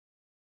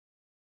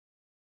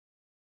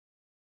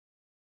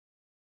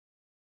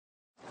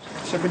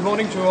So good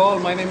morning to all.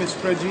 My name is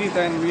Prajit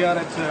and we are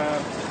at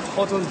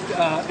Hotel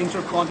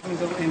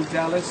Intercontinental in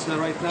Dallas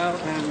right now,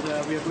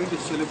 and we are going to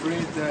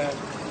celebrate the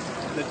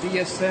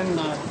DSN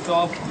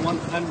top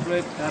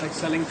 100 direct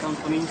selling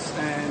companies,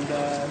 and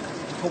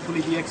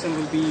hopefully DXN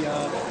will be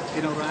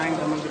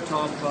ranked among the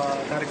top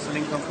direct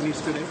selling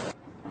companies today.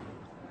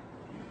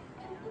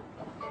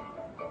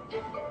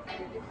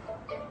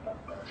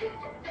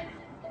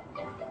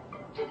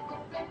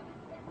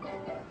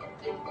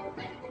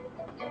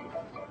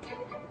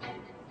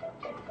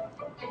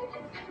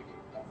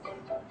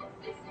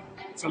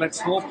 So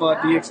let's hope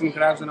DXN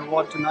grabs an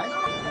award tonight.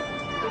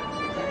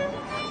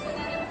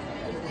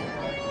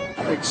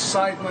 The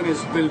excitement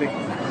is building.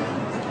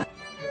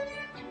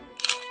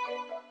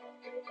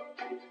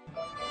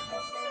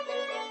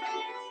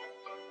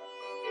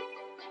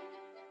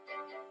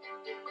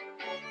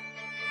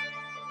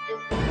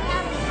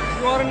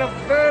 You are in a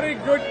very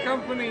good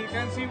company. You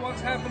can see what's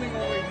happening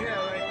over here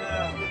right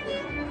now.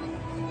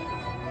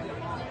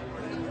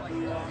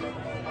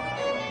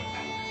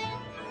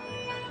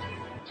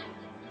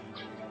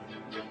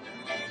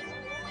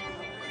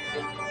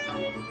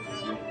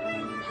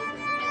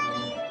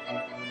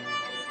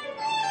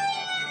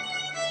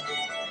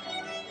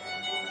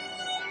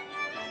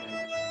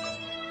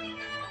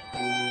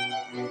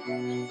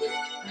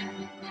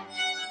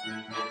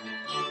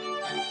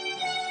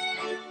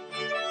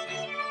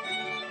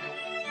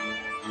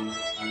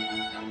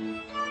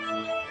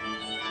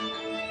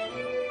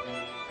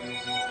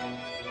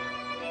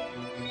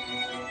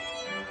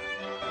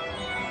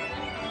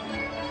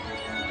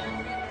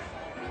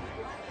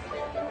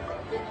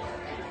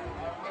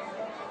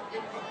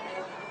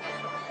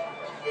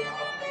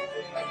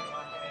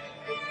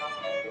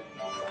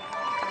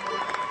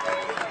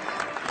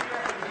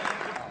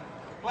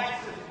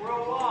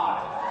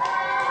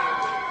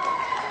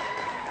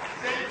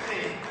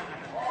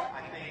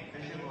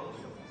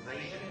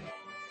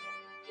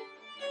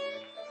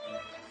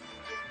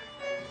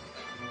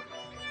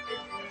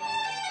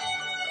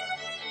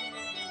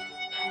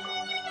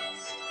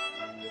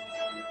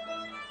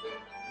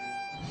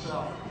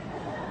 So,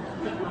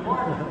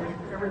 remarkably,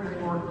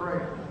 everything worked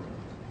great.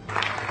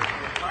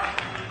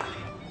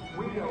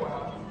 We go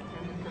out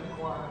and can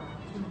acquire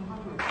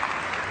 200.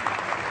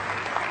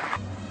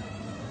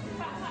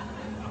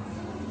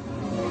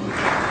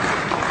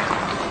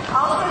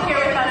 Also here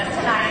with us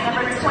tonight,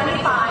 number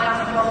 25 on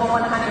the Global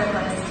 100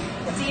 list,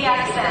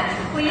 DXN.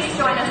 Please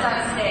join us on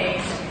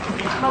stage.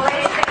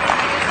 Malaysia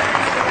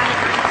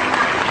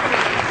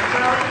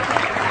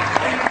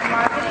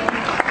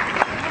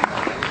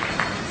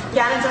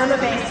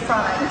Ganoderma-based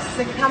products.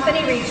 The company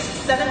reached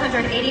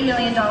 $780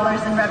 million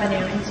in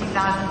revenue in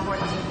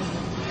 2014.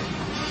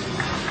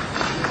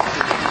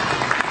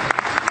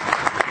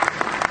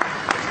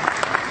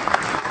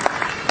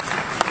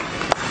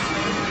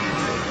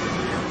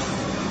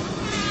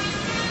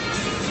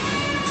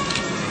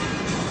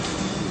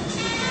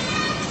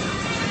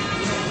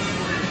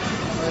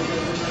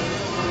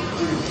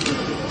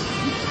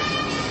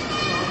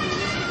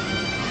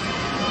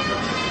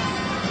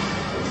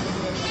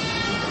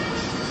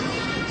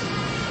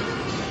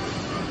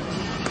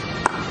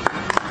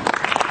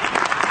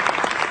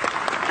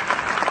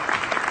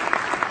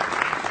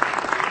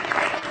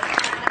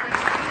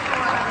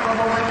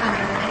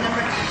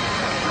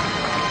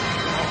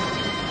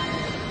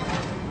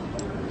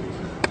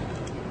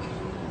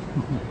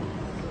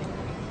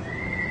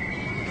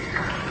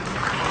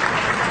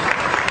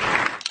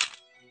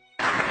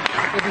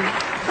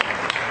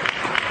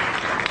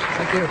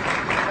 Thank you.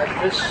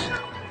 This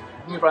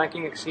new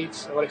ranking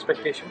exceeds our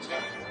expectations,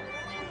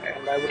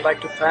 and I would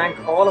like to thank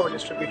all our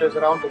distributors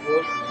around the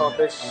world for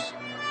this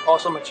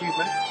awesome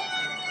achievement.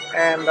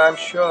 And I'm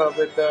sure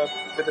with the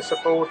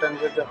support and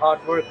with the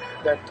hard work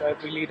that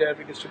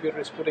every distributor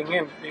is putting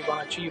in, we're going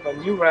to achieve a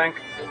new rank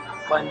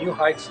by new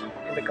heights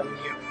in the coming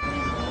year.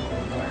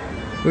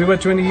 We were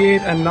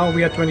 28 and now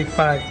we are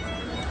 25.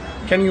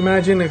 Can you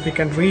imagine if we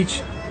can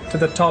reach to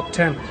the top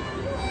 10?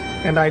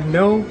 And I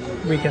know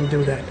we can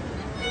do that.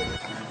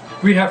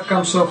 We have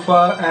come so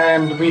far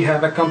and we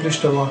have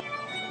accomplished a lot.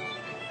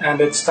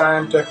 And it's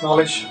time to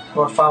acknowledge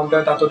our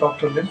founder,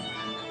 Dr. Lim.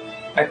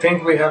 I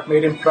think we have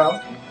made him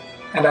proud,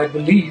 and I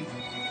believe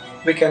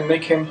we can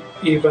make him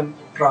even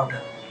prouder.